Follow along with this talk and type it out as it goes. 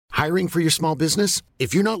Hiring for your small business?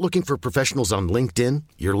 If you're not looking for professionals on LinkedIn,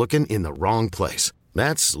 you're looking in the wrong place.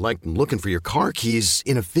 That's like looking for your car keys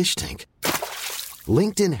in a fish tank.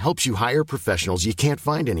 LinkedIn helps you hire professionals you can't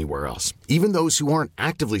find anywhere else, even those who aren't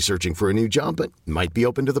actively searching for a new job but might be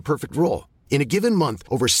open to the perfect role. In a given month,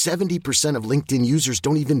 over 70% of LinkedIn users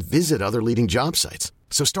don't even visit other leading job sites.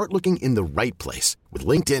 So start looking in the right place. With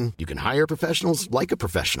LinkedIn, you can hire professionals like a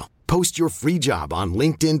professional. Post your free job on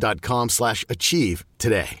linkedin.com/achieve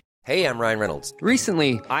today. Hey, I'm Ryan Reynolds.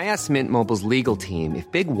 Recently, I asked Mint Mobile's legal team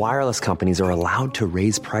if big wireless companies are allowed to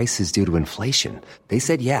raise prices due to inflation. They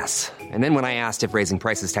said yes. And then when I asked if raising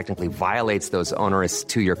prices technically violates those onerous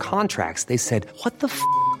two-year contracts, they said, "What the f***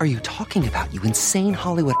 are you talking about, you insane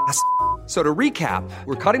Hollywood ass?" So to recap,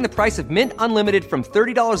 we're cutting the price of Mint Unlimited from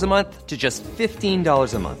 $30 a month to just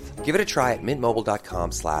 $15 a month. Give it a try at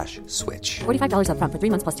mintmobile.com/switch. $45 up front for 3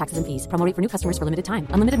 months plus taxes and fees. Promo rate for new customers for limited time.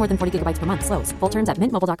 Unlimited more than 40 gigabytes per month. Slows full terms at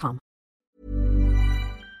mintmobile.com.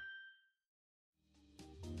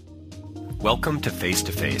 Welcome to Face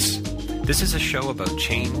to Face. This is a show about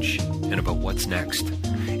change and about what's next.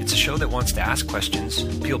 It's a show that wants to ask questions,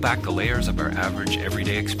 peel back the layers of our average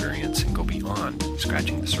everyday experience, and go beyond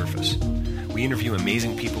scratching the surface. We interview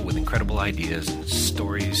amazing people with incredible ideas and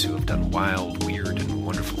stories who have done wild, weird, and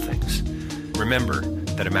wonderful things. Remember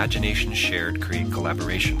that imagination shared creates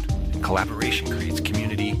collaboration, and collaboration creates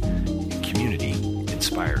community, and community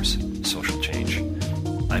inspires social change.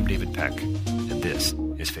 I'm David Peck, and this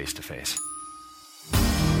is Face to Face.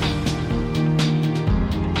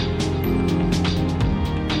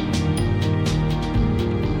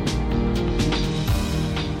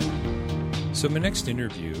 So my next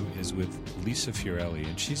interview is with Lisa Fiorelli,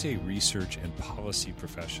 and she's a research and policy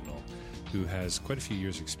professional who has quite a few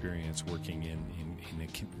years' experience working in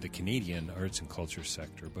the Canadian arts and culture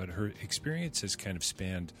sector. But her experience has kind of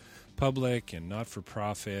spanned public and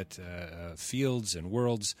not-for-profit fields and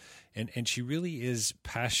worlds, and she really is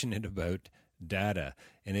passionate about data.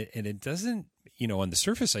 And it doesn't, on the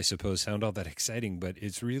surface, I suppose, sound all that exciting, but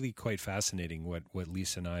it's really quite fascinating what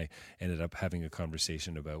Lisa and I ended up having a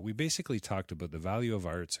conversation about. We basically talked about the value of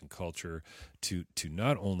arts and culture to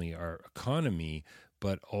not only our economy,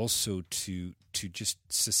 but also to just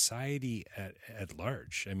society at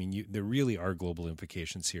large. I mean, there really are global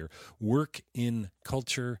implications here.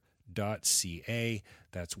 Workinculture.ca.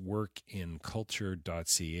 That's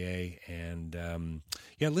workinculture.ca. And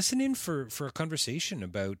listen in for a conversation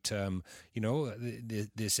about,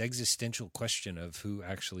 this existential question of who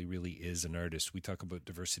actually really is an artist. We talk about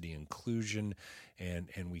diversity and inclusion,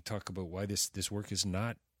 and we talk about why this work is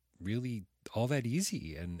not really all that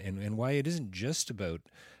easy, and why it isn't just about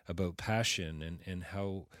passion and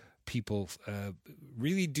how people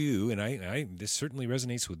really do, and I this certainly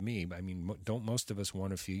resonates with me. I mean, don't most of us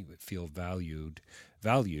want to feel valued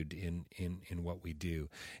in what we do?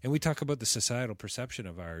 And we talk about the societal perception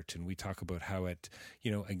of art, and we talk about how it,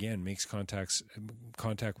 again, makes contact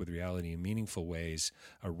with reality in meaningful ways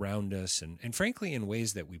around us, and frankly in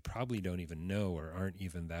ways that we probably don't even know or aren't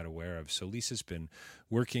even that aware of. So Lisa's been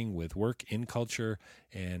working with Work in Culture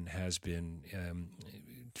and has been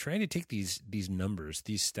trying to take these numbers,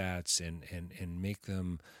 these stats, and make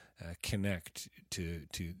them connect to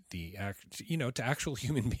actual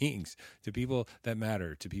human beings, to people that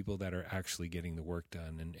matter, to people that are actually getting the work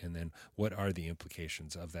done, and then what are the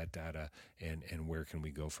implications of that data, and where can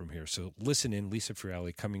we go from here? So listen in, Lisa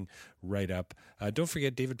Fiorelli coming right up. Don't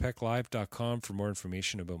forget davidpecklive.com for more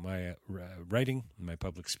information about my writing, my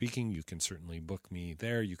public speaking. You can certainly book me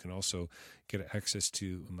there. You can also get access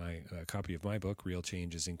to my copy of my book, Real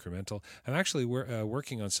Change is Incremental. I'm actually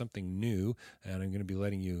working on something new, and I'm going to be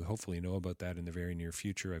letting you hopefully know about that in the very near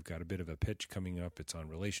future. I've got a bit of a pitch coming up. It's on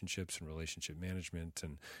relationships and relationship management,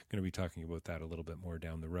 and I'm going to be talking about that a little bit more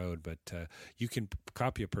down the road. But you can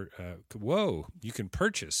you can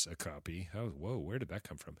purchase a copy. Where did that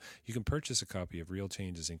come from? You can purchase a copy of Real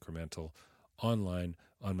Change is Incremental online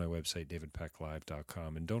on my website,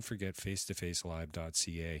 davidpecklive.com. And don't forget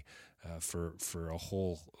face2facelive.ca for a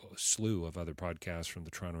whole slew of other podcasts from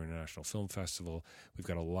the Toronto International Film Festival. We've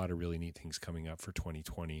got a lot of really neat things coming up for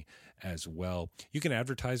 2020 as well. You can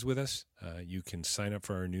advertise with us. You can sign up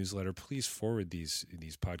for our newsletter. Please forward these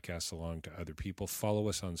podcasts along to other people. Follow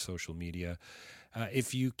us on social media.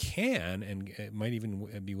 If you can, and might even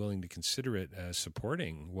be willing to consider it,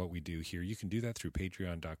 supporting what we do here, you can do that through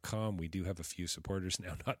patreon.com. We do have a few supporters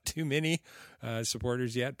now, not too many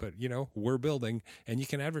supporters yet, but, we're building, and you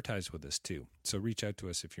can advertise with us too. So reach out to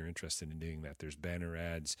us if you're interested in doing that. There's banner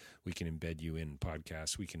ads. We can embed you in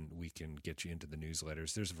podcasts. We can get you into the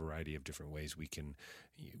newsletters. There's a variety of different ways we can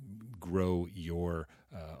grow your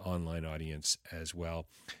online audience as well.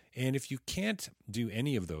 And if you can't do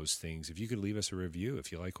any of those things, if you could leave us a review,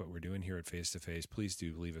 if you like what we're doing here at Face to Face, please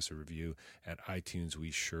do leave us a review at iTunes.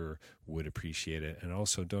 We sure would appreciate it. And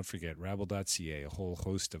also, don't forget Rabble.ca, a whole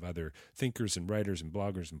host of other thinkers and writers and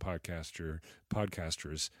bloggers and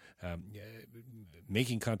podcasters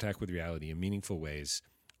making contact with reality in meaningful ways.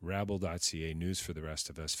 Rabble.ca, news for the rest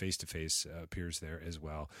of us. Face to Face appears there as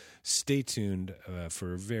well. Stay tuned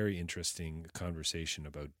for a very interesting conversation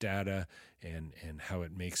about data and how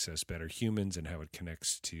it makes us better humans and how it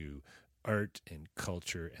connects to art and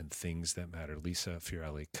culture and things that matter. Lisa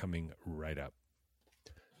Fiorelli coming right up.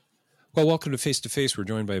 Well, welcome to Face to Face. We're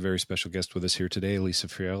joined by a very special guest with us here today. Lisa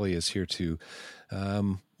Fiorelli is here to,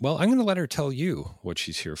 I'm going to let her tell you what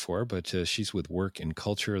she's here for, but she's with Work in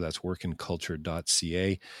Culture. That's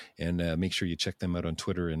workinculture.ca. And make sure you check them out on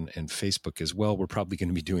Twitter and Facebook as well. We're probably going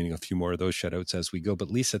to be doing a few more of those shout-outs as we go.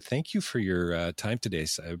 But Lisa, thank you for your time today.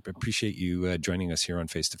 So I appreciate you joining us here on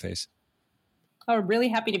Face to Face. Oh, really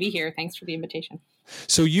happy to be here. Thanks for the invitation.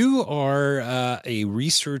 So you are a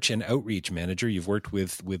research and outreach manager. You've worked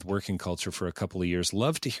with Work in Culture for a couple of years.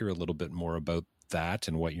 Love to hear a little bit more about that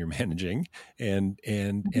and what you're managing, and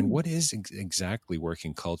what is exactly Work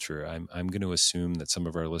in Culture. I'm going to assume that some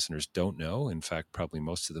of our listeners don't know. In fact, probably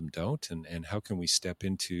most of them don't. And how can we step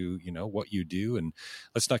into what you do? And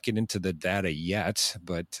let's not get into the data yet,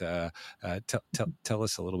 but tell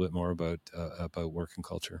us a little bit more about Work in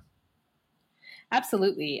Culture.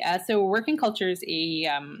 Absolutely. So Work in Culture is a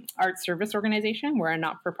art service organization. We're a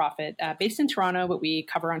not-for-profit based in Toronto, but we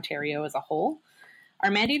cover Ontario as a whole.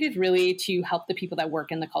 Our mandate is really to help the people that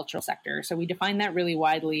work in the cultural sector. So we define that really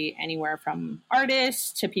widely, anywhere from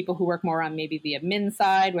artists to people who work more on maybe the admin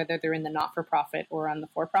side, whether they're in the not-for-profit or on the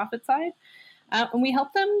for-profit side. And we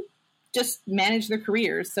help them just manage their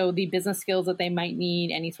careers. So the business skills that they might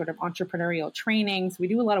need, any sort of entrepreneurial training. So we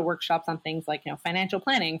do a lot of workshops on things like, financial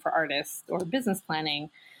planning for artists or business planning,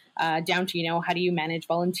 down to, how do you manage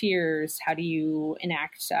volunteers? How do you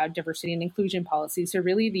enact diversity and inclusion policies? So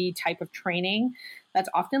really the type of training that's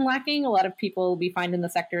often lacking. A lot of people we find in the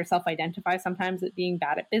sector self-identify sometimes as being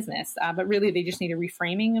bad at business, but really they just need a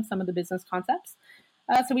reframing of some of the business concepts.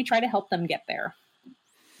 So we try to help them get there.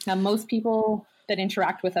 Most people that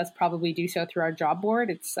interact with us probably do so through our job board.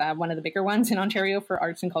 It's one of the bigger ones in Ontario for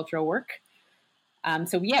arts and cultural work.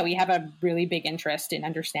 We have a really big interest in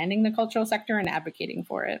understanding the cultural sector and advocating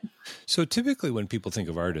for it. So typically when people think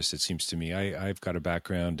of artists, it seems to me, I've got a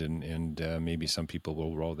background and maybe some people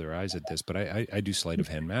will roll their eyes at this, but I do sleight of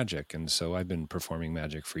hand magic. And so I've been performing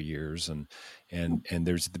magic for years and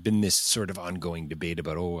there's been this sort of ongoing debate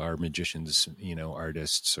about, are magicians,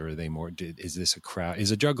 artists, or are they more, is this a crowd,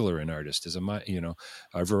 is a juggler an artist, is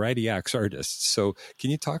a variety acts artist? So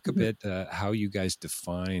can you talk a bit how you guys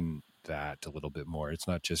define that a little bit more? It's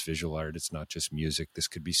not just visual art. It's not just music. This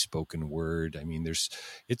could be spoken word. I mean,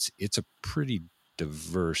 it's a pretty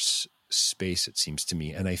diverse space, it seems to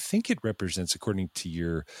me. And I think it represents, according to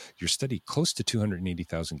your study, close to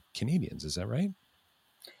 280,000 Canadians. Is that right?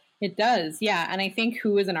 It does. Yeah. And I think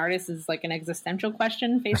who is an artist is like an existential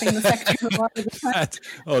question facing the sector a lot of the time.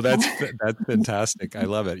 That's fantastic. I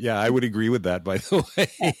love it. Yeah, I would agree with that, by the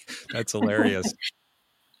way. That's hilarious.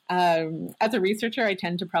 As a researcher, I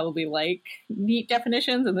tend to probably like neat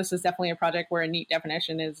definitions, and this is definitely a project where a neat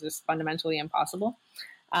definition is just fundamentally impossible.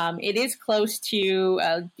 It is close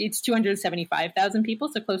to, it's 275,000 people,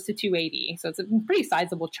 so close to 280. So it's a pretty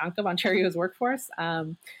sizable chunk of Ontario's workforce.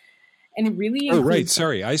 And it really includes... Oh, right.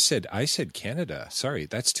 Sorry. I said Canada. Sorry.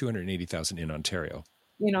 That's 280,000 in Ontario.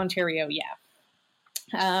 In Ontario, yeah.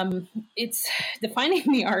 It's defining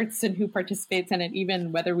the arts and who participates in it,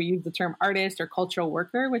 even whether we use the term artist or cultural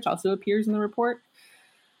worker, which also appears in the report.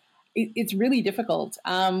 It's really difficult.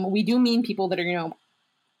 We do mean people that are,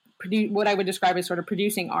 what I would describe as sort of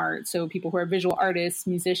producing art. So people who are visual artists,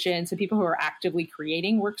 musicians, so people who are actively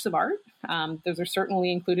creating works of art. Those are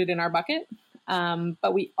certainly included in our bucket.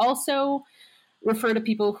 But we also refer to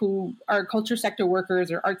people who are culture sector workers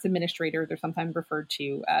or arts administrators, they're sometimes referred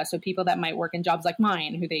to. So people that might work in jobs like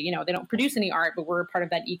mine, who they don't produce any art, but we're a part of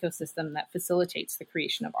that ecosystem that facilitates the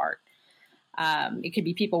creation of art. It could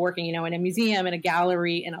be people working, in a museum, in a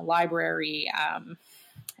gallery, in a library.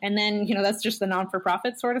 And then, that's just the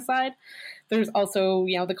non-for-profit sort of side. There's also,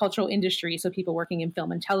 the cultural industry. So people working in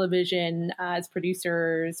film and television as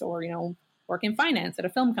producers or, work in finance at a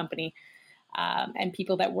film company. And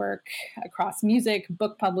people that work across music,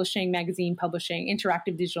 book publishing, magazine publishing,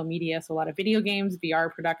 interactive digital media, so a lot of video games,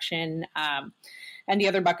 VR production. And the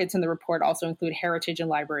other buckets in the report also include heritage and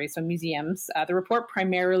libraries, so museums. The report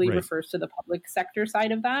primarily refers to the public sector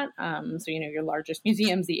side of that. So, your largest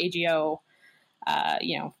museums, the AGO,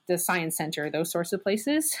 the science center, those sorts of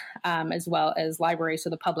places, as well as libraries, so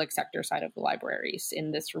the public sector side of the libraries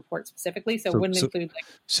in this report specifically. So it wouldn't include like.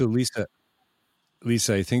 So Lisa,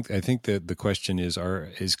 I think that the question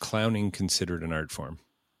is clowning considered an art form?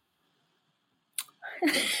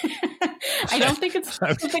 I don't think it's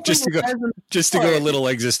just to go a little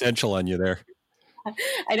existential on you there.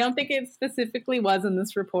 I don't think it specifically was in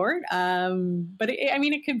this report, but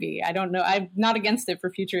it could be. I don't know. I'm not against it for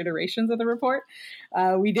future iterations of the report.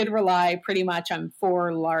 We did rely pretty much on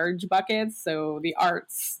 4 large buckets. So the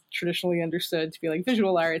arts, traditionally understood to be like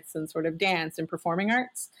visual arts and sort of dance and performing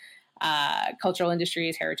arts, cultural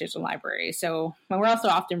industries, heritage, and libraries. So we're also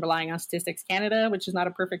often relying on Statistics Canada, which is not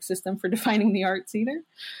a perfect system for defining the arts either.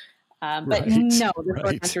 But no, the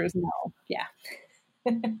short answer is no. Yeah.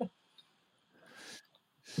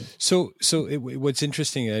 So what's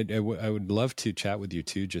interesting, I would love to chat with you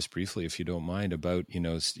too, just briefly, if you don't mind, about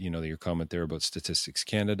your comment there about Statistics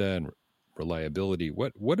Canada and reliability.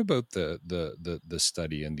 What about the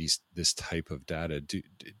study and this type of data?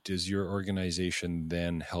 Does your organization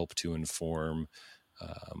then help to inform,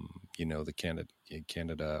 the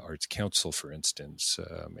Canada Arts Council, for instance,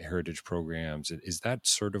 heritage programs? Is that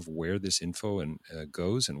sort of where this info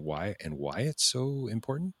goes, and why it's so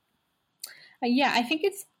important? Yeah, I think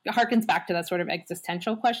it harkens back to that sort of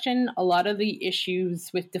existential question. A lot of the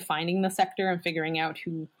issues with defining the sector and figuring out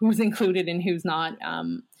who's included and who's not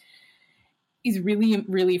is really,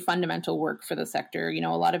 really fundamental work for the sector. A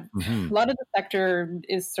lot of the sector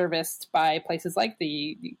is serviced by places like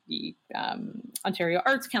the Ontario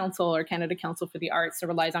Arts Council or Canada Council for the Arts that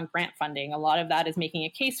relies on grant funding. A lot of that is making a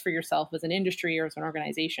case for yourself as an industry or as an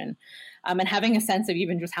organization. And having a sense of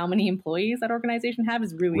even just how many employees that organization have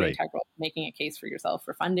is really integral to making a case for yourself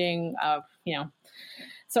for funding.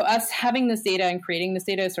 So us having this data and creating this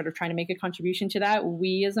data is sort of trying to make a contribution to that.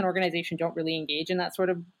 We as an organization don't really engage in that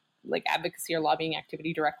sort of like advocacy or lobbying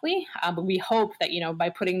activity directly. But we hope that,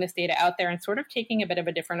 by putting this data out there and sort of taking a bit of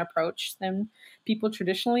a different approach than people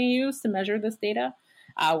traditionally use to measure this data,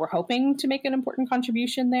 we're hoping to make an important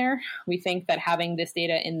contribution there. We think that having this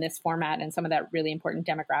data in this format and some of that really important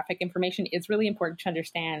demographic information is really important to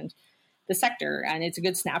understand the sector. And it's a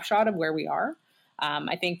good snapshot of where we are.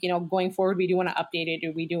 I think, going forward, we do want to update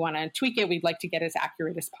it. We do want to tweak it. We'd like to get as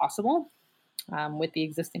accurate as possible with the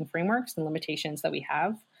existing frameworks and limitations that we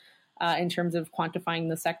have. In terms of quantifying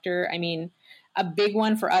the sector. I mean, a big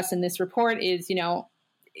one for us in this report is,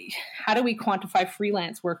 how do we quantify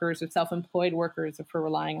freelance workers or self-employed workers if we're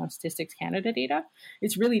relying on Statistics Canada data?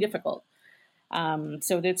 It's really difficult.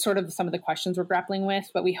 So that's sort of some of the questions we're grappling with,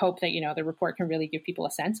 but we hope that, the report can really give people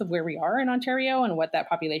a sense of where we are in Ontario and what that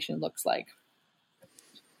population looks like.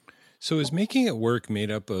 So is Making It Work made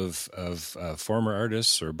up of former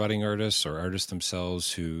artists or budding artists or artists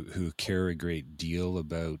themselves who care a great deal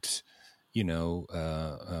about,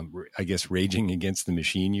 I guess raging against the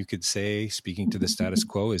machine, you could say, speaking to the status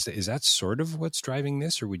quo? Is that sort of what's driving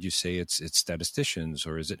this, or would you say it's statisticians,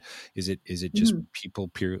 or is it just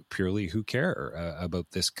people purely who care about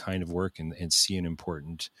this kind of work and see an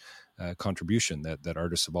important contribution that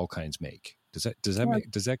artists of all kinds make? Does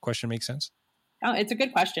that question make sense? Oh, it's a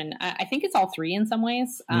good question. I think it's all three in some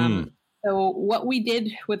ways. So what we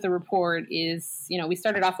did with the report is, we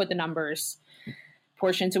started off with the numbers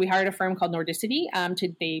portion. So we hired a firm called Nordicity.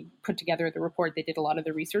 They put together the report. They did a lot of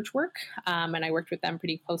the research work, and I worked with them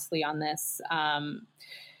pretty closely on this.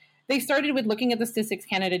 They started with looking at the Statistics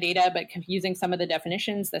Canada data, but using some of the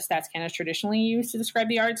definitions that Stats Canada traditionally used to describe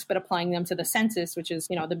the arts, but applying them to the census, which is,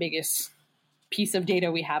 the biggest piece of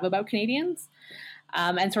data we have about Canadians.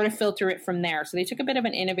 And sort of filter it from there. So they took a bit of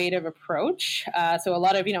an innovative approach. So a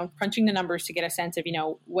lot of, crunching the numbers to get a sense of,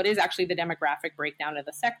 what is actually the demographic breakdown of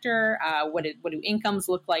the sector? What do incomes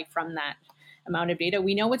look like from that amount of data?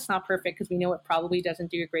 We know it's not perfect because we know it probably doesn't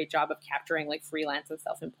do a great job of capturing like freelance and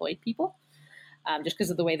self-employed people, just because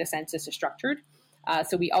of the way the census is structured.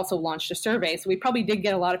 So we also launched a survey. So we probably did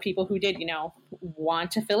get a lot of people who did,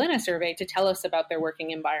 want to fill in a survey to tell us about their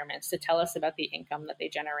working environments, to tell us about the income that they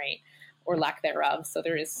generate or lack thereof. So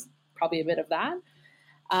there is probably a bit of that.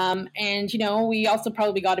 And, we also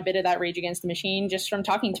probably got a bit of that rage against the machine just from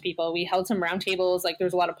talking to people. We held some roundtables. Like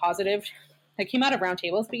there's a lot of positive that came out of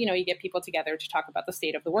roundtables, but, you get people together to talk about the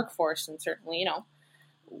state of the workforce. And certainly,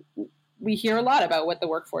 we hear a lot about what the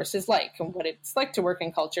workforce is like and what it's like to work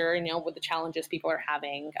in culture and, what the challenges people are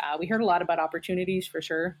having. We heard a lot about opportunities for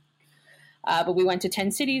sure. But we went to 10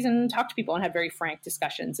 cities and talked to people and had very frank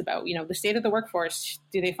discussions about, the state of the workforce.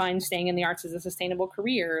 Do they find staying in the arts as a sustainable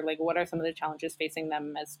career? Like, what are some of the challenges facing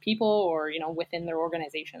them as people or, within their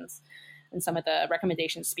organizations? And some of the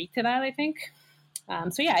recommendations speak to that, I think.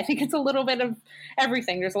 So yeah, I think it's a little bit of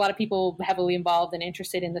everything. There's a lot of people heavily involved and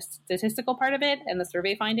interested in the statistical part of it and the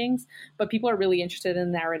survey findings, but people are really interested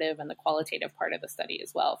in the narrative and the qualitative part of the study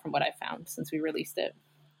as well, from what I've found since we released it.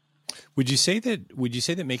 Would you say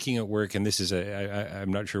that making it work, and this is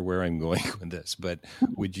I'm not sure where I'm going with this, but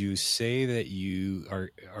would you say that you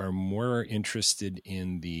are more interested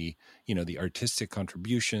in the artistic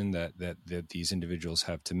contribution that these individuals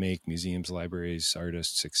have to make, museums, libraries,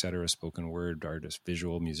 artists, etc., spoken word artists,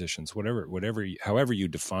 visual musicians, however you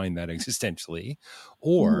define that existentially,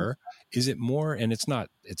 or is it more, and it's not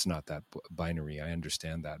that binary, I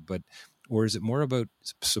understand that, but or is it more about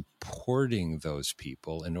supporting those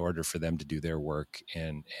people in order for them to do their work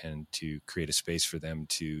and to create a space for them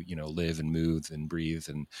to, live and move and breathe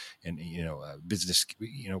and business,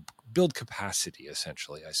 build capacity,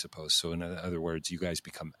 essentially, I suppose. So in other words, you guys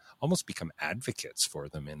become advocates for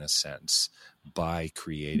them in a sense by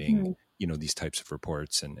creating, these types of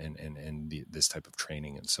reports and this type of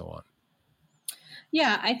training and so on.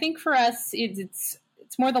 Yeah, I think for us, it's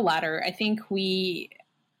more the latter. I think we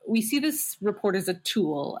see this report as a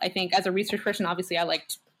tool. I think as a research person, obviously I like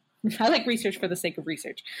research for the sake of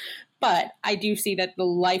research, but I do see that the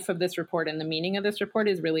life of this report and the meaning of this report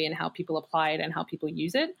is really in how people apply it and how people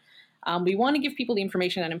use it. We want to give people the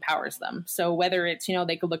information that empowers them. So whether it's,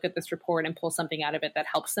 they could look at this report and pull something out of it that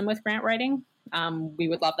helps them with grant writing, we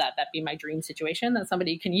would love that. That'd be my dream situation, that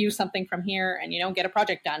somebody can use something from here and, get a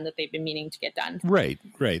project done that they've been meaning to get done. Right.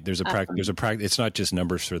 There's a practice. It's not just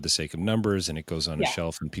numbers for the sake of numbers and it goes on a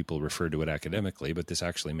shelf and people refer to it academically, but this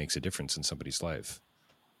actually makes a difference in somebody's life.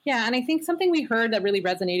 Yeah. And I think something we heard that really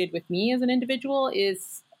resonated with me as an individual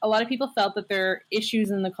is a lot of people felt that their issues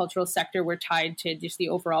in the cultural sector were tied to just the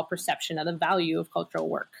overall perception of the value of cultural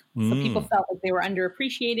work. So people felt like they were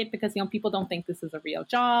underappreciated because, people don't think this is a real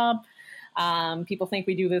job. People think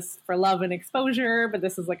we do this for love and exposure, but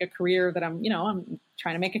this is like a career that I'm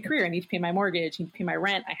trying to make a career. I need to pay my mortgage, I need to pay my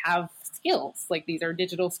rent. I have skills, like these are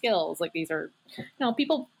digital skills. Like these are,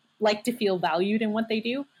 people like to feel valued in what they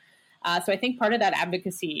do. So I think part of that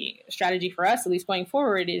advocacy strategy for us, at least going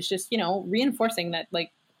forward, is just, reinforcing that, like,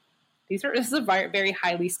 this is a very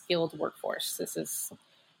highly skilled workforce. This is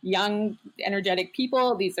young, energetic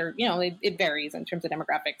people. These are, it varies in terms of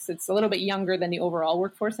demographics. It's a little bit younger than the overall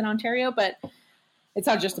workforce in Ontario, but it's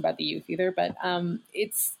not just about the youth either. But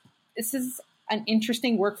this is an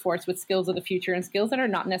interesting workforce with skills of the future and skills that are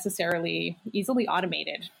not necessarily easily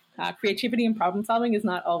automated. Creativity and problem solving is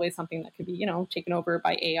not always something that could be, taken over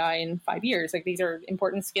by AI in 5 years. Like these are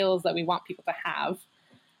important skills that we want people to have.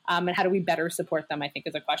 And how do we better support them, I think,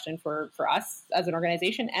 is a question for us as an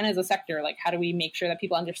organization and as a sector. Like, how do we make sure that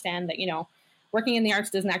people understand that, working in the arts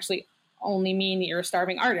doesn't actually only mean that you're a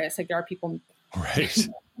starving artist. Like, there are people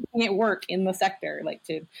making it work in the sector, like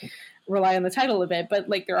to rely on the title a bit. But,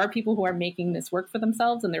 like, there are people who are making this work for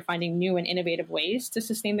themselves and they're finding new and innovative ways to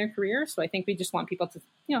sustain their career. So I think we just want people to,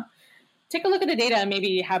 take a look at the data and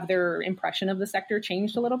maybe have their impression of the sector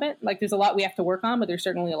changed a little bit. Like, there's a lot we have to work on, but there's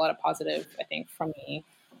certainly a lot of positive, I think, from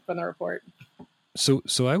the report. So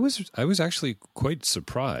I was actually quite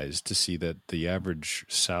surprised to see that the average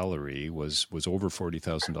salary was over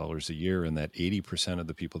 $40,000 a year, and that 80% of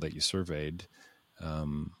the people that you surveyed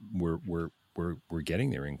were getting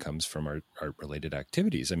their incomes from art related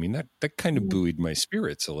activities. I mean, that kind of buoyed my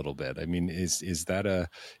spirits a little bit. I mean, is that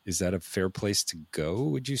a fair place to go,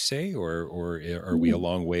 would you say, or are we a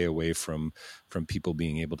long way away from people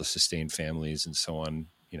being able to sustain families and so on?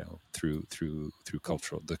 Through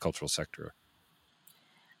the cultural sector.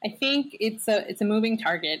 I think it's a moving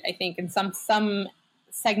target. I think in some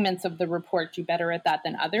segments of the report do better at that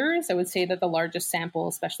than others. I would say that the largest sample,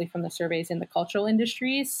 especially from the surveys in the cultural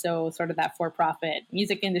industries, so sort of that for-profit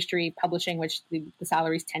music industry, publishing, which the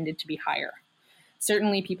salaries tended to be higher.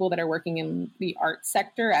 Certainly people that are working in the art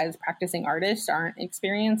sector as practicing artists aren't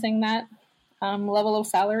experiencing that level of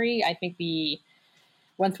salary. I think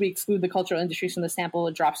once we exclude the cultural industries from the sample,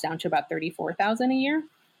 it drops down to about $34,000 a year,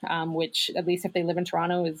 which, at least if they live in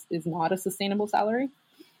Toronto, is not a sustainable salary.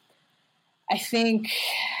 I think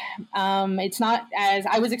it's not as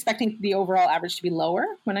I was expecting the overall average to be lower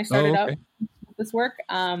when I started out this work.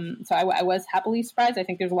 So I was happily surprised. I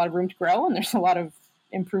think there's a lot of room to grow and there's a lot of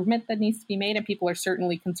improvement that needs to be made, and people are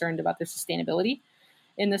certainly concerned about their sustainability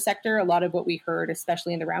in the sector. A lot of what we heard,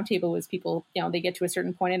 especially in the roundtable, was people, they get to a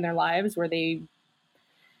certain point in their lives where they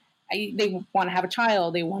want to have a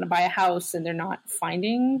child, they want to buy a house, and they're not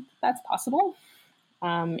finding that's possible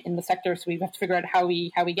in the sector. So we have to figure out how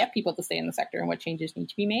we get people to stay in the sector and what changes need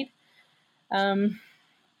to be made. But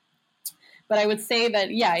I would say that,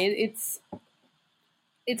 it's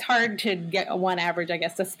it's hard to get a one average, I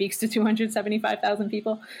guess, that speaks to 275,000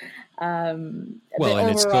 people. Well,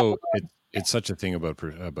 and overall, it's such a thing about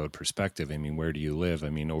perspective. I mean, where do you live? I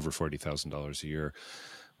mean, over $40,000 a year.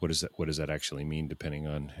 What does that actually mean, depending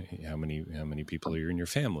on how many people are in your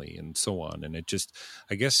family and so on? And it just,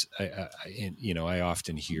 I guess, I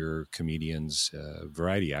often hear comedians,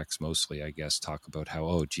 variety acts mostly, I guess, talk about how,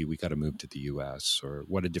 oh, gee, we got to move to the U.S. or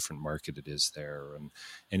what a different market it is there, and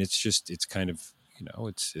it's kind of,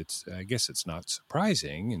 it's I guess it's not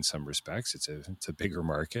surprising in some respects. It's a bigger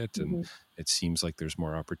market, and it seems like there's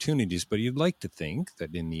more opportunities. But you'd like to think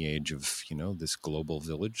that in the age of this global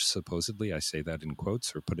village, supposedly, I say that in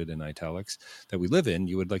quotes or put it in italics, that we live in,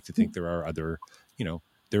 you would like to think there are other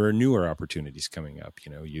there are newer opportunities coming up,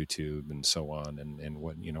 YouTube and so on, and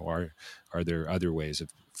what are there other ways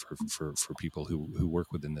for people who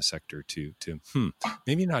work within the sector to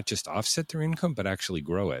maybe not just offset their income but actually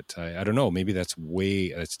grow it? I don't know, maybe that's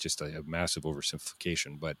just a massive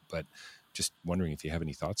oversimplification, but just wondering if you have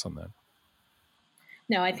any thoughts on that.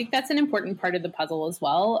 No, I think that's an important part of the puzzle as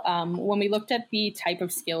well. When we looked at the type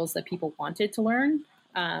of skills that people wanted to learn,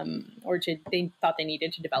 they thought they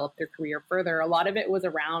needed to develop their career further, a lot of it was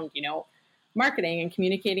around, marketing and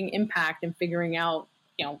communicating impact and figuring out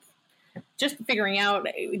the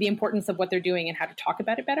importance of what they're doing and how to talk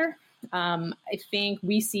about it better. I think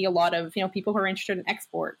we see a lot of, people who are interested in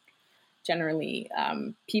export. Generally,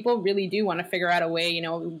 people really do want to figure out a way,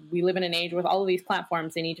 we live in an age with all of these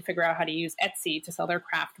platforms. They need to figure out how to use Etsy to sell their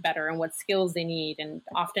craft better and what skills they need. And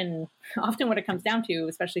often what it comes down to,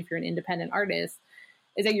 especially if you're an independent artist,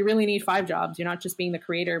 is that you really need 5 jobs. You're not just being the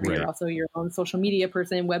creator, but You're also your own social media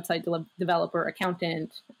person, website developer,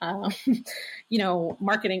 accountant,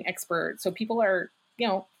 marketing expert. So people are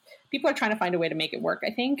trying to find a way to make it work,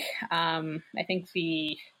 I think. I think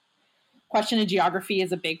the question of geography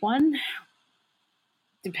is a big one.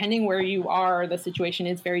 Depending where you are, the situation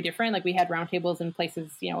is very different. Like we had roundtables in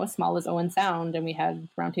places, as small as Owen Sound, and we had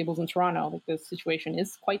roundtables in Toronto. Like the situation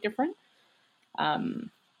is quite different.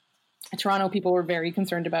 Toronto people were very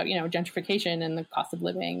concerned about, gentrification and the cost of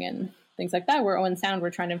living and things like that, where Owen Sound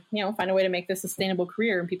were trying to, find a way to make this a sustainable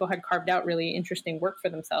career, and people had carved out really interesting work for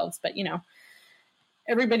themselves. But,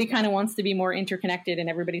 everybody kind of wants to be more interconnected, and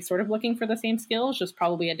everybody's sort of looking for the same skills, just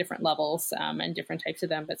probably at different levels and different types of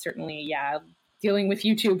them. But certainly, dealing with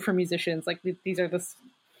YouTube for musicians, like these are the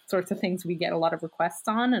sorts of things we get a lot of requests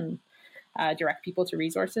on, and direct people to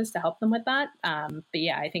resources to help them with that.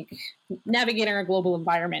 I think navigating a global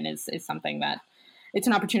environment is something that it's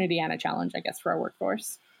an opportunity and a challenge, I guess, for our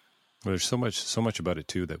workforce. Well, there's so much about it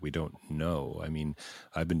too that we don't know. I mean,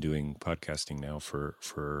 I've been doing podcasting now for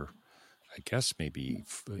I guess maybe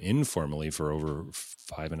informally for over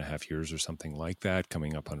 5.5 years or something like that,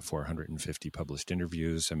 coming up on 450 published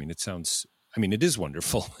interviews. I mean, it is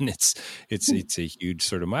wonderful, and it's a huge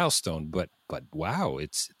sort of milestone, but wow,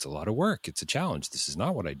 it's a lot of work. It's a challenge. This is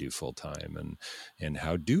not what I do full time. And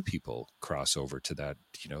how do people cross over to that,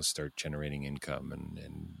 start generating income,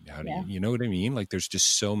 and how do you know what I mean? Like there's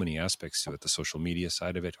just so many aspects to it. The social media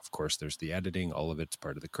side of it, of course, there's the editing, all of it's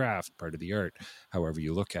part of the craft, part of the art, however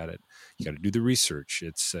you look at it. You got to do the research.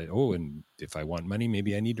 It's and if I want money,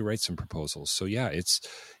 maybe I need to write some proposals. So yeah, it's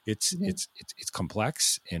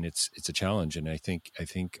complex, and it's a challenge. And I think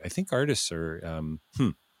artists are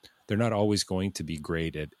they're not always going to be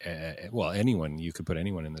great at anyone. You could put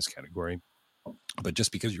anyone in this category, but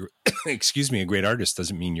just because you're a great artist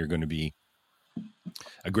doesn't mean you're going to be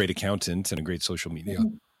a great accountant and a great social media.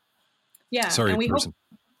 Yeah. Sorry, and person.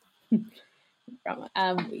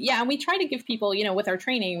 And we try to give people, with our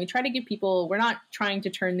training, we try to give people, we're not trying to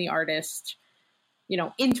turn the artist,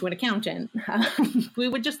 into an accountant. We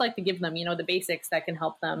would just like to give them, the basics that can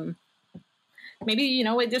help them. Maybe,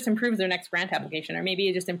 it just improves their next grant application, or maybe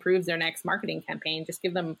it just improves their next marketing campaign. Just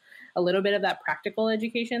give them a little bit of that practical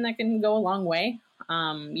education that can go a long way.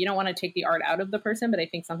 You don't want to take the art out of the person, but I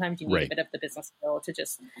think sometimes you need a bit of the business skill to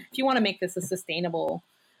just, if you want to make this a sustainable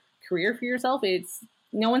career for yourself,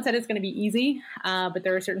 no one said it's going to be easy, but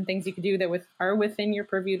there are certain things you could do that are within your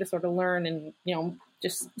purview to sort of learn and,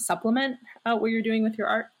 just supplement what you're doing with your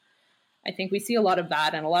art. I think we see a lot of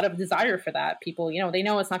that and a lot of desire for that. People, they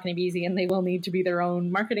know it's not going to be easy, and they will need to be their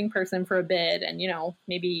own marketing person for a bit. And,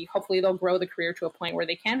 maybe hopefully they'll grow the career to a point where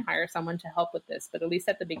they can hire someone to help with this. But at least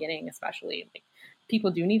at the beginning, especially, people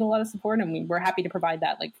do need a lot of support, and we're happy to provide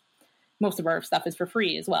that. Like most of our stuff is for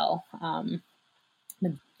free as well.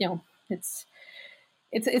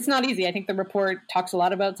 It's not easy. I think the report talks a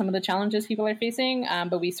lot about some of the challenges people are facing,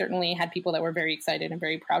 but we certainly had people that were very excited and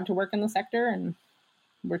very proud to work in the sector, and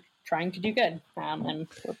we're trying to do good. And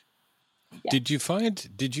Yeah. Did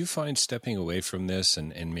you find stepping away from this,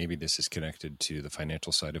 and maybe this is connected to the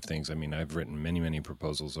financial side of things? I mean, I've written many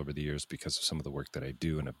proposals over the years because of some of the work that I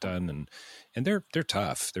do and have done, and they're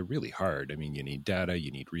tough. They're really hard. I mean, you need data, you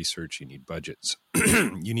need research, you need budgets,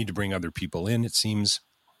 you need to bring other people in, it seems.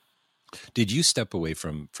 Did you step away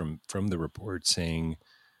from the report saying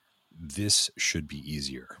this should be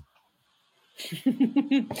easier?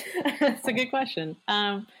 That's a good question.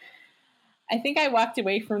 I think I walked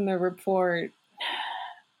away from the report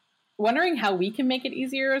wondering how we can make it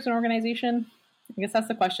easier as an organization. I guess that's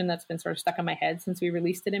the question that's been sort of stuck in my head since we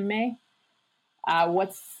released it in May.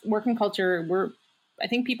 What's working culture? I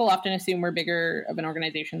think people often assume we're bigger of an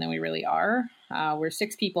organization than we really are. We're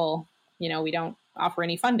 6 people. You know, we don't offer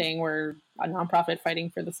any funding. We're a nonprofit fighting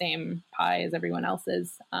for the same pie as everyone else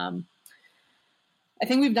is. I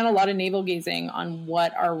think we've done a lot of navel gazing on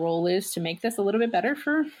what our role is to make this a little bit better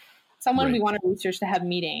for someone. Right. We want our research to have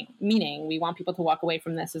meaning. We want people to walk away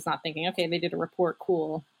from this as not thinking, okay, they did a report,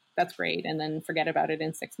 cool, that's great, and then forget about it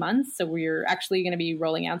in 6 months. So we're actually going to be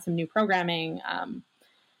rolling out some new programming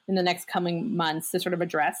in the next coming months to sort of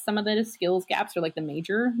address some of the skills gaps or like the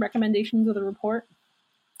major recommendations of the report.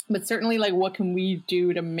 But certainly, like, what can we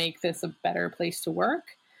do to make this a better place to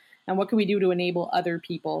work? And what can we do to enable other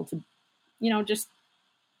people to, you know, just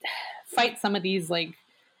fight some of these like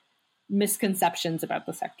misconceptions about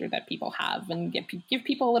the sector that people have, and give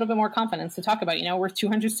people a little bit more confidence to talk about, you know, we're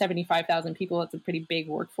 275,000 people. It's a pretty big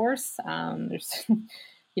workforce. There's,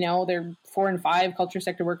 you know, there 4 and 5 culture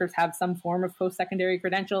sector workers have some form of post-secondary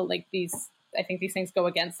credential. Like I think these things go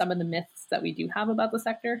against some of the myths that we do have about the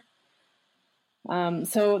sector.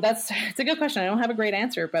 So it's a good question. I don't have a great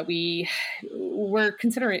answer, but we're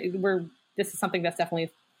considering, this is something that's definitely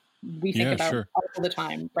we think about all the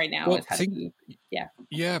time right now. Well,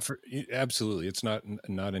 absolutely. It's not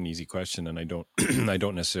an easy question, and I don't I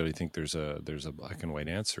don't necessarily think there's a black and white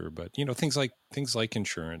answer. But you know, things like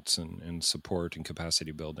insurance and support and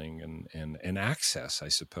capacity building and access, I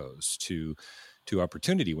suppose, to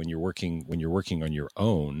opportunity when you're working on your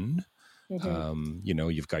own. Mm-hmm. You know,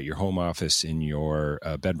 you've got your home office in your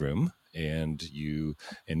bedroom, and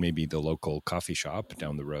maybe the local coffee shop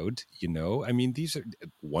down the road. You know, I mean, these are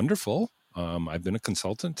wonderful. I've been a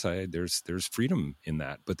consultant. There's freedom in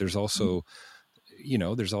that, but there's also, you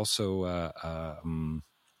know,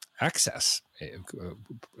 access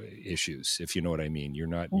issues, if you know what I mean. You're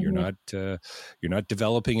not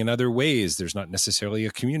developing in other ways. There's not necessarily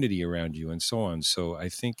a community around you, and so on. So I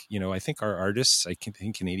think our artists, I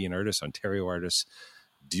think Canadian artists, Ontario artists,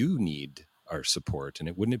 do need our support. And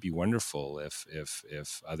wouldn't it be wonderful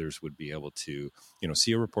if others would be able to, you know,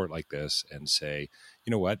 see a report like this and say,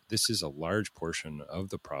 you know what, this is a large portion of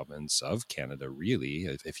the province of Canada, really,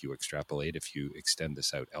 if you extrapolate, if you extend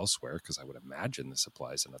this out elsewhere, because I would imagine this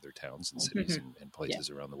applies in other towns and cities and places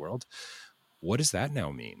around the world. What does that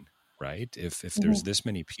now mean, right? If there's this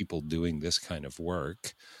many people doing this kind of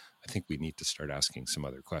work, I think we need to start asking some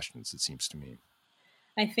other questions, it seems to me.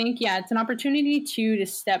 I think, it's an opportunity to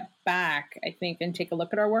step back, I think, and take a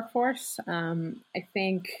look at our workforce. I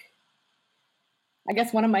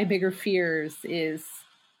guess one of my bigger fears is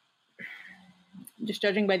just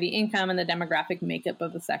judging by the income and the demographic makeup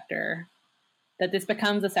of the sector, that this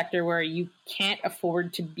becomes a sector where you can't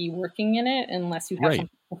afford to be working in it unless you have something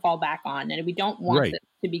to fall back on. And we don't want it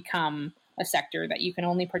to become a sector that you can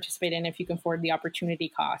only participate in if you can afford the opportunity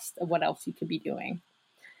cost of what else you could be doing.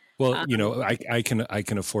 Well, you know, I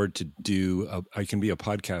can afford to I can be a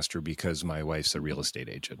podcaster because my wife's a real estate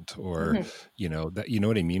agent, or you know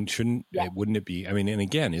what I mean. Wouldn't it be? I mean, and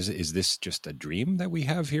again, is this just a dream that we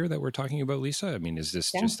have here that we're talking about, Lisa? I mean, is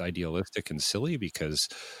this just idealistic and silly because,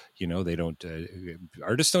 you know, they don't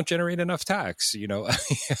artists don't generate enough tax? You know,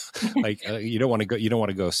 like you don't want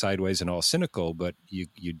to go sideways and all cynical, but you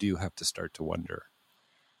do have to start to wonder.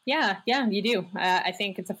 Yeah, you do. I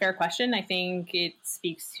think it's a fair question. I think it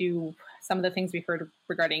speaks to some of the things we've heard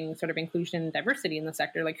regarding sort of inclusion and diversity in the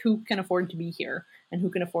sector, like who can afford to be here and who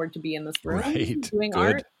can afford to be in this room doing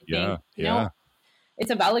art. You know, it's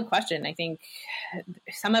a valid question. I think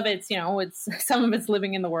some of it's, you know, some of it's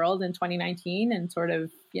living in the world in 2019 and sort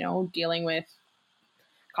of, you know, dealing with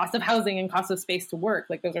cost of housing and cost of space to work.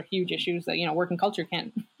 Like those are huge issues that, you know, work and culture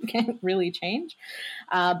can't really change.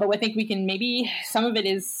 But I think we can maybe, some of it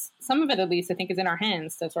at least, I think is in our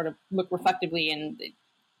hands to sort of look reflectively and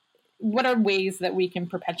what are ways that we can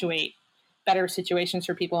perpetuate better situations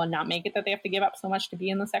for people and not make it that they have to give up so much to be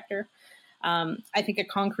in the sector. I think a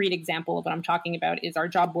concrete example of what I'm talking about is our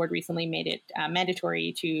job board recently made it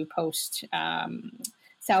mandatory to post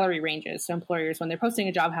salary ranges. So employers, when they're posting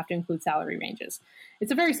a job, have to include salary ranges.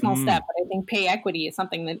 It's a very small step, but I think pay equity is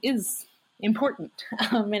something that is important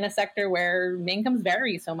in a sector where incomes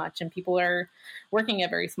vary so much and people are working at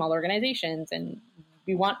very small organizations, and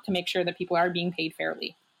we want to make sure that people are being paid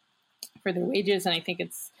fairly for their wages. And I think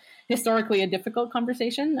it's historically a difficult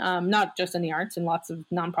conversation, not just in the arts, in lots of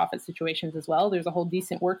nonprofit situations as well. There's a whole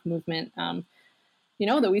decent work movement,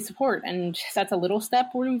 that we support. And that's a little step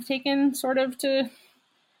where we've taken sort of to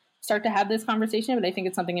start to have this conversation. But I think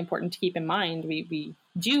it's something important to keep in mind. We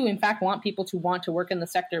do, in fact, want people to want to work in the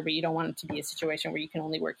sector, but you don't want it to be a situation where you can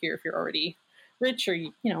only work here if you're already rich or,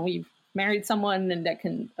 you've married someone and that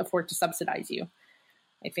can afford to subsidize you.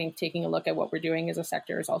 I think taking a look at what we're doing as a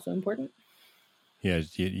sector is also important. Yeah,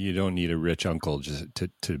 you don't need a rich uncle just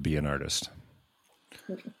to be an artist.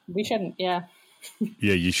 We shouldn't, yeah.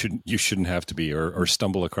 Yeah, you shouldn't have to be, or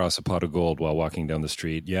stumble across a pot of gold while walking down the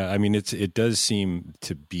street. Yeah, I mean, it does seem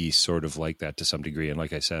to be sort of like that to some degree. And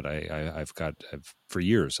like I said, I've for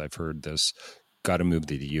years I've heard this, got to move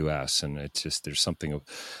to the U.S. and it's just there's something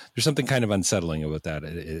kind of unsettling about that.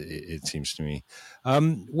 It seems to me.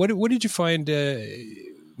 What did you find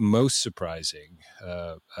most surprising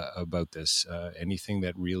about this? Anything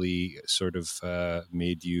that really sort of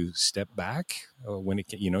made you step back when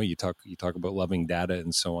it you talk about loving data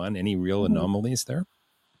and so on? Any real anomalies there?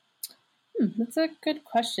 That's a good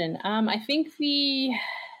question. I think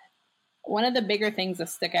one of the bigger things that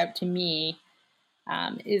stick out to me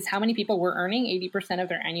is how many people were earning 80% of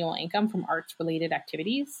their annual income from arts-related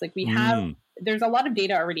activities. Like there's a lot of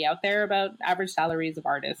data already out there about average salaries of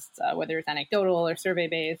artists, whether it's anecdotal or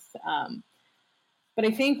survey-based. But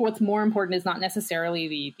I think what's more important is not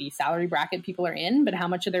necessarily the salary bracket people are in, but how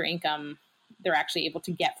much of their income they're actually able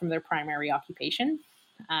to get from their primary occupation.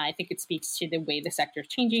 I think it speaks to the way the sector is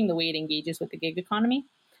changing, the way it engages with the gig economy.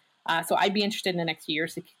 So I'd be interested in the next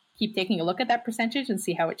years to keep taking a look at that percentage and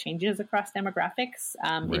see how it changes across demographics.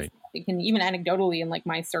 Right. It can even anecdotally in like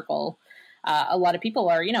my circle, a lot of people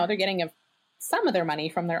are, they're getting some of their money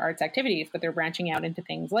from their arts activities, but they're branching out into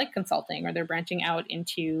things like consulting, or they're branching out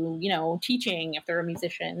into, teaching if they're a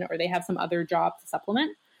musician, or they have some other job to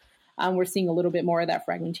supplement. We're seeing a little bit more of that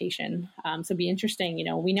fragmentation. So it'd be interesting.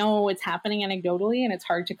 We know it's happening anecdotally and it's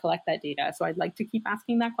hard to collect that data. So I'd like to keep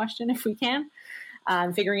asking that question if we can.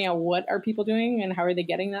 Figuring out what are people doing and how are they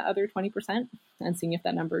getting that other 20%, and seeing if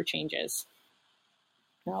that number changes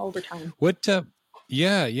over time. What? No,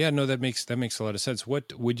 that makes a lot of sense.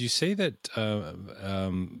 What would you say that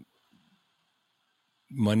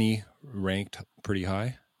money ranked pretty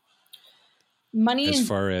high? Money as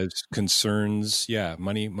far as concerns,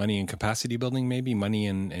 money and capacity building, maybe money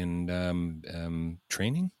and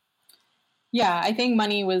training. Yeah, I think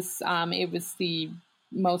money was it was the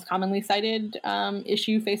most commonly cited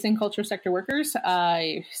issue facing culture sector workers.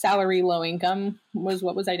 Salary, low income was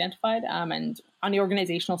what was identified. And on the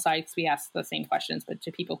organizational side, we asked the same questions, but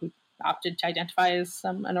to people who opted to identify as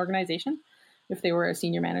an organization, if they were a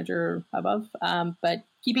senior manager or above. But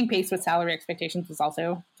keeping pace with salary expectations was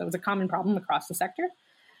a common problem across the sector.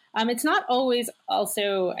 It's not always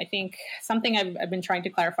also, I think, something I've been trying to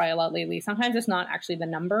clarify a lot lately. Sometimes it's not actually the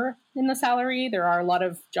number in the salary. There are a lot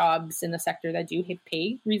of jobs in the sector that do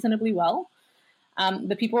pay reasonably well.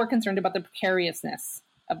 The people were concerned about the precariousness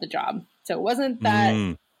of the job. So it wasn't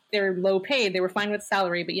that they're low paid. They were fine with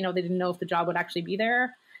salary, but, they didn't know if the job would actually be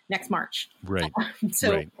there next March. Right.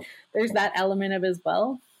 There's that element of as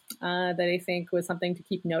well that I think was something to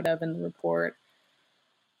keep note of in the report.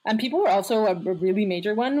 And people were also a really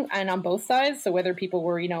major one, and on both sides. So whether people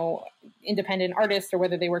were, independent artists or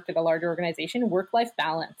whether they worked at a larger organization, work-life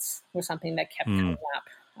balance was something that kept coming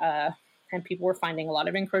up. And people were finding a lot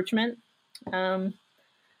of encroachment on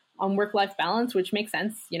work-life balance, which makes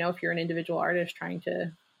sense. If you're an individual artist trying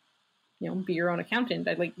to, be your own accountant,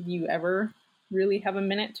 do you ever really have a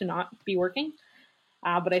minute to not be working?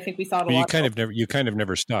 But I think we saw it a lot. You kind of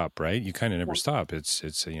never stop, right? You kind of never stop. It's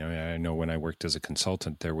I know when I worked as a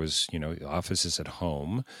consultant, there was, offices at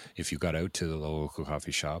home. If you got out to the local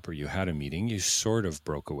coffee shop or you had a meeting, you sort of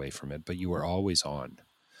broke away from it, but you were always on.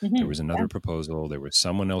 Mm-hmm. There was another proposal. There was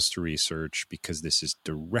someone else to research, because this is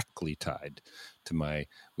directly tied to my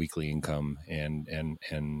weekly income. And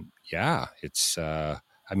it's,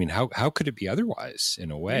 how could it be otherwise in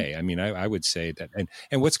a way? I mean, I would say that,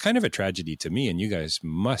 and what's kind of a tragedy to me, and you guys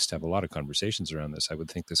must have a lot of conversations around this. I would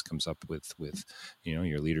think this comes up with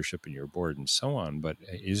your leadership and your board and so on, but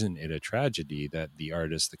isn't it a tragedy that the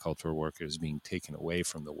artists, the cultural worker is being taken away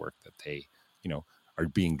from the work that they, are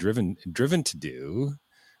being driven to do,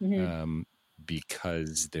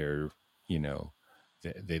 because they're,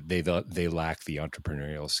 they lack the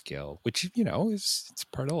entrepreneurial skill, which, you know, it's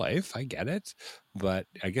part of life. I get it, but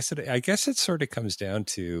I guess it sort of comes down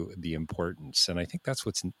to the importance, and I think that's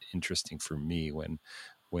what's interesting for me when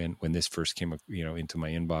this first came, you know, into my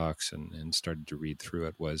inbox and started to read through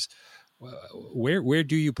it was, where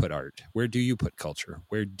do you put art? Where do you put culture?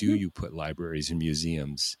 Where do you put libraries and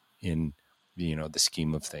museums in, you know, the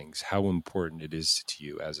scheme of things? How important it is to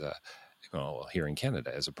you as a, well, here in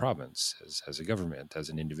Canada, as a province, as a government, as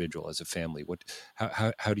an individual, as a family?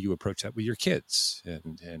 How do you approach that with your kids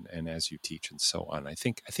and as you teach and so on? I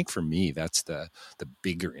think for me, that's the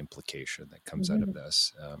bigger implication that comes out of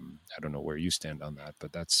this. I don't know where you stand on that,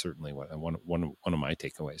 but that's certainly one of my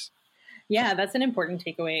takeaways. Yeah, that's an important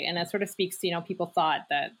takeaway. And that sort of speaks to, you know, people thought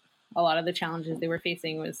that a lot of the challenges they were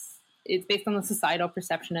facing it's based on the societal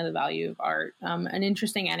perception of the value of art. An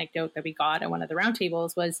interesting anecdote that we got at one of the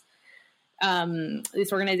roundtables was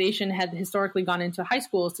this organization had historically gone into high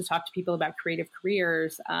schools to talk to people about creative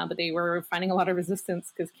careers, but they were finding a lot of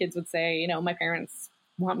resistance because kids would say, you know, my parents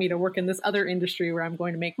want me to work in this other industry where I'm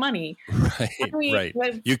going to make money. Right.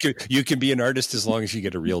 You can be an artist as long as you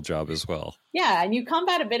get a real job as well. Yeah, and you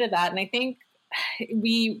combat a bit of that. And I think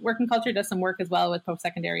Work and Culture does some work as well with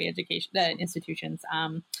post-secondary education institutions.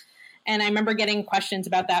 And I remember getting questions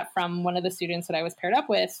about that from one of the students that I was paired up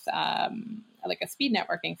with, like a speed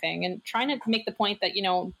networking thing, and trying to make the point that, you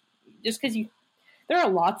know, just because there are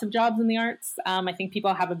lots of jobs in the arts. I think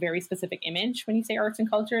people have a very specific image when you say arts and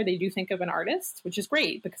culture. They do think of an artist, which is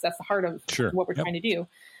great because that's the heart of what we're trying to do.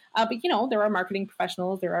 But, you know, there are marketing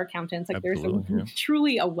professionals, there are accountants, like there's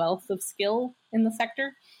truly a wealth of skill in the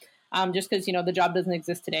sector. Just because, you know, the job doesn't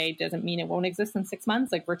exist today doesn't mean it won't exist in 6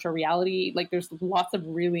 months. Like virtual reality, like there's lots of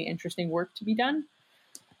really interesting work to be done.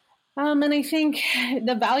 And I think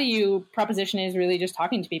the value proposition is really just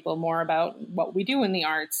talking to people more about what we do in the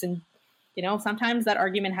arts. And, you know, sometimes that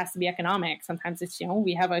argument has to be economic. Sometimes it's, you know,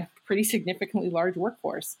 we have a pretty significantly large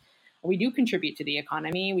workforce. We do contribute to the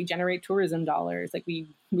economy. We generate tourism dollars. Like we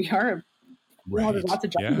are, there's lots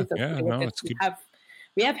of jobs associated with it.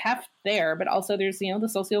 We have heft there, but also there's, you know, the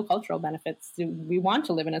sociocultural benefits. We want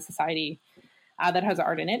to live in a society that has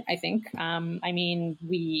art in it, I think. I mean,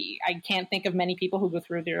 I can't think of many people who go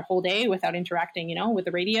through their whole day without interacting, you know, with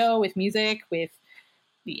the radio, with music, with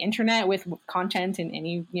the internet, with content and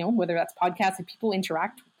any, you know, whether that's podcasts, and people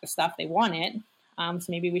interact with the stuff, they want it. So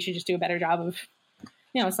maybe we should just do a better job of,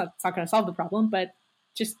 you know, it's not going to solve the problem, but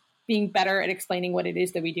just being better at explaining what it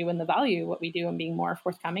is that we do and the value of what we do and being more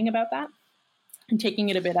forthcoming about that. And taking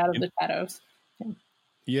it a bit out of the shadows.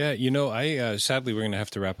 Yeah, you know, I sadly we're going to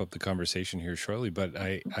have to wrap up the conversation here shortly, but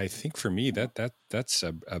I think for me that's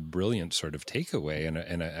a brilliant sort of takeaway, and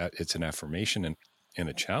it's an affirmation and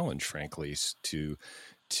a challenge, frankly, to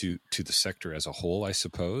the sector as a whole, I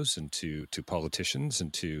suppose, and to politicians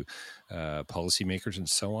and to policymakers and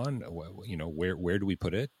so on. You know, where do we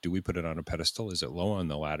put it? Do we put it on a pedestal? Is it low on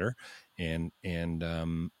the ladder? And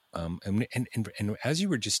as you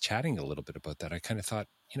were just chatting a little bit about that, I kind of thought,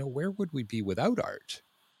 you know, where would we be without art?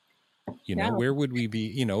 You know, where would we be?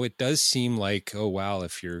 You know, it does seem like, oh, wow,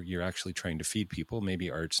 if you're actually trying to feed people,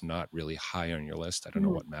 maybe art's not really high on your list. I don't know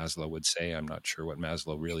what Maslow would say. I'm not sure what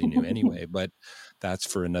Maslow really knew anyway, but that's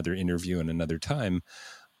for another interview and another time.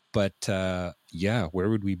 But yeah, where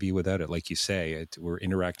would we be without it? Like you say, we're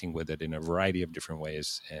interacting with it in a variety of different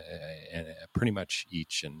ways, and pretty much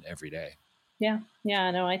each and every day. Yeah.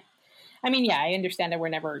 No, I mean, yeah, I understand that we're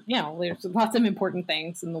never, you know, there's lots of important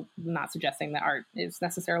things, and I'm not suggesting that art is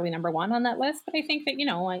necessarily number one on that list. But I think that, you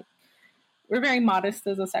know, we're very modest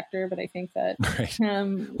as a sector, but I think that,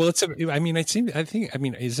 well,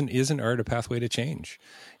 isn't art a pathway to change?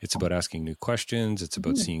 It's about asking new questions. It's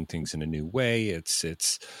about seeing things in a new way. It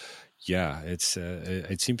seems, the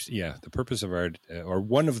purpose of art, or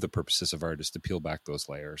one of the purposes of art, is to peel back those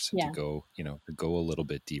layers and to go a little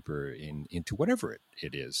bit deeper into whatever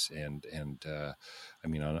it is. And I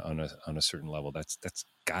mean, on a certain level, that's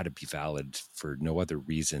got to be valid for no other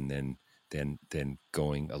reason than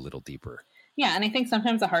going a little deeper. Yeah. And I think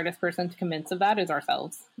sometimes the hardest person to convince of that is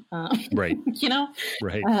ourselves. Right. You know,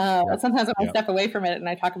 right. Sometimes when I step away from it and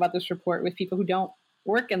I talk about this report with people who don't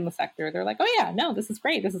work in the sector, they're like, oh yeah, no, this is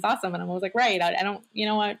great. This is awesome. And I'm always like, right. I don't, you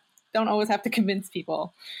know what? Don't always have to convince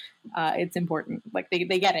people. It's important. Like they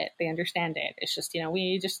get it. They understand it. It's just, you know,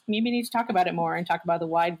 we just maybe need to talk about it more and talk about the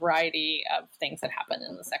wide variety of things that happen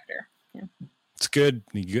in the sector. Yeah. It's good.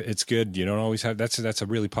 It's good. You don't always have, that's a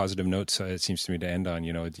really positive note. So it seems to me to end on,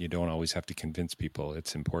 you know, you don't always have to convince people.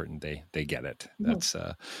 It's important. They get it. That's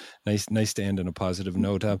nice to end on a positive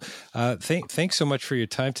note. Thanks so much for your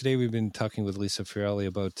time today. We've been talking with Lisa Fiorelli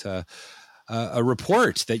about a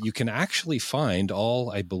report that you can actually find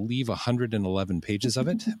all, I believe, 111 pages of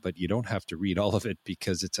it, but you don't have to read all of it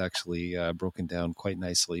because it's actually broken down quite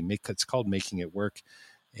nicely. It's called Making It Work.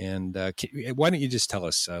 And why don't you just tell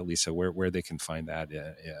us, Lisa, where they can find that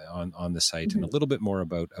on the site, and a little bit more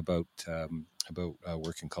about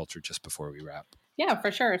work and culture just before we wrap. Yeah,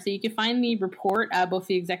 for sure. So you can find the report, both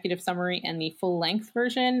the executive summary and the full-length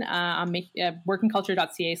version on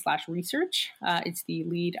workandculture.ca/research. It's the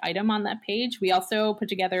lead item on that page. We also put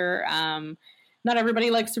together, not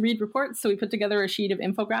everybody likes to read reports, so we put together a sheet of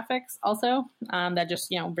infographics also that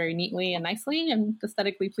just, very neatly and nicely and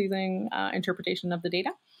aesthetically pleasing interpretation of the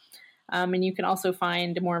data. And you can also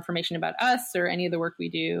find more information about us or any of the work we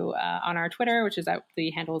do on our Twitter, which is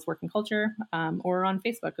the handle is Work and Culture, or on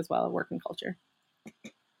Facebook as well, Work and Culture.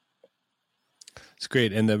 It's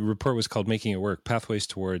great. And the report was called Making It Work, Pathways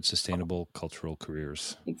Towards Sustainable Cultural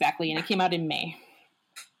Careers. Exactly. And it came out in May.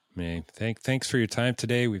 Thanks for your time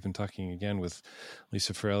today. We've been talking again with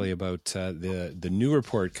Lisa Farrelly about the new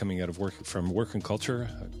report coming out of Work and Culture,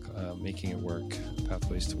 Making It Work,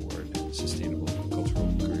 Pathways Toward Sustainable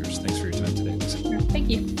Cultural Careers. Thanks for your time today, Lisa. Thank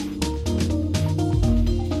you.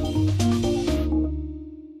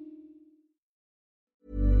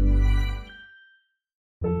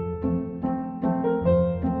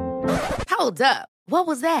 Hold up. What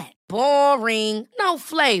was that? Boring. No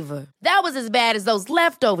flavor. That was as bad as those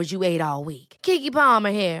leftovers you ate all week. Keke Palmer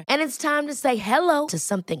here. And it's time to say hello to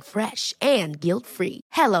something fresh and guilt-free.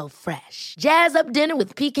 Hello Fresh. Jazz up dinner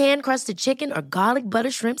with pecan-crusted chicken or garlic butter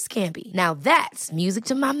shrimp scampi. Now that's music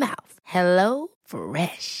to my mouth. Hello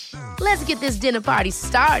Fresh. Let's get this dinner party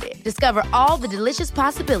started. Discover all the delicious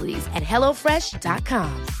possibilities at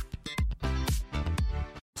HelloFresh.com.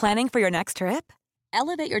 Planning for your next trip?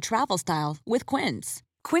 Elevate your travel style with Quince.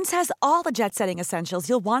 Quince has all the jet-setting essentials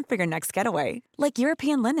you'll want for your next getaway, like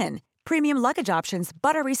European linen, premium luggage options,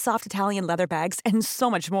 buttery soft Italian leather bags, and so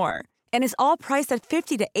much more. And is all priced at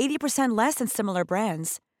 50 to 80% less than similar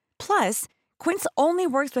brands. Plus, Quince only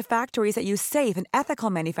works with factories that use safe and ethical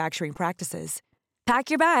manufacturing practices. Pack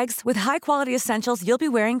your bags with high-quality essentials you'll be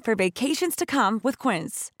wearing for vacations to come with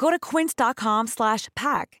Quince. Go to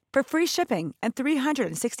quince.com/pack for free shipping and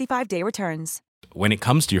 365-day returns. When it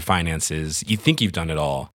comes to your finances, you think you've done it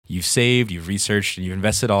all. You've saved, you've researched, and you've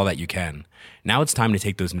invested all that you can. Now it's time to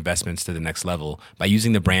take those investments to the next level by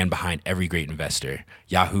using the brand behind every great investor,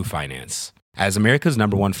 Yahoo Finance. As America's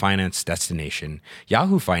 #1 finance destination,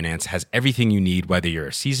 Yahoo Finance has everything you need, whether you're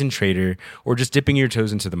a seasoned trader or just dipping your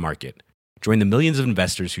toes into the market. Join the millions of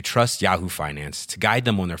investors who trust Yahoo Finance to guide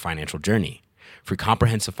them on their financial journey. For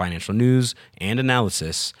comprehensive financial news and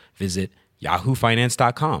analysis, visit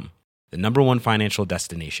yahoofinance.com. The #1 financial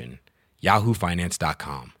destination,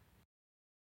 yahoofinance.com.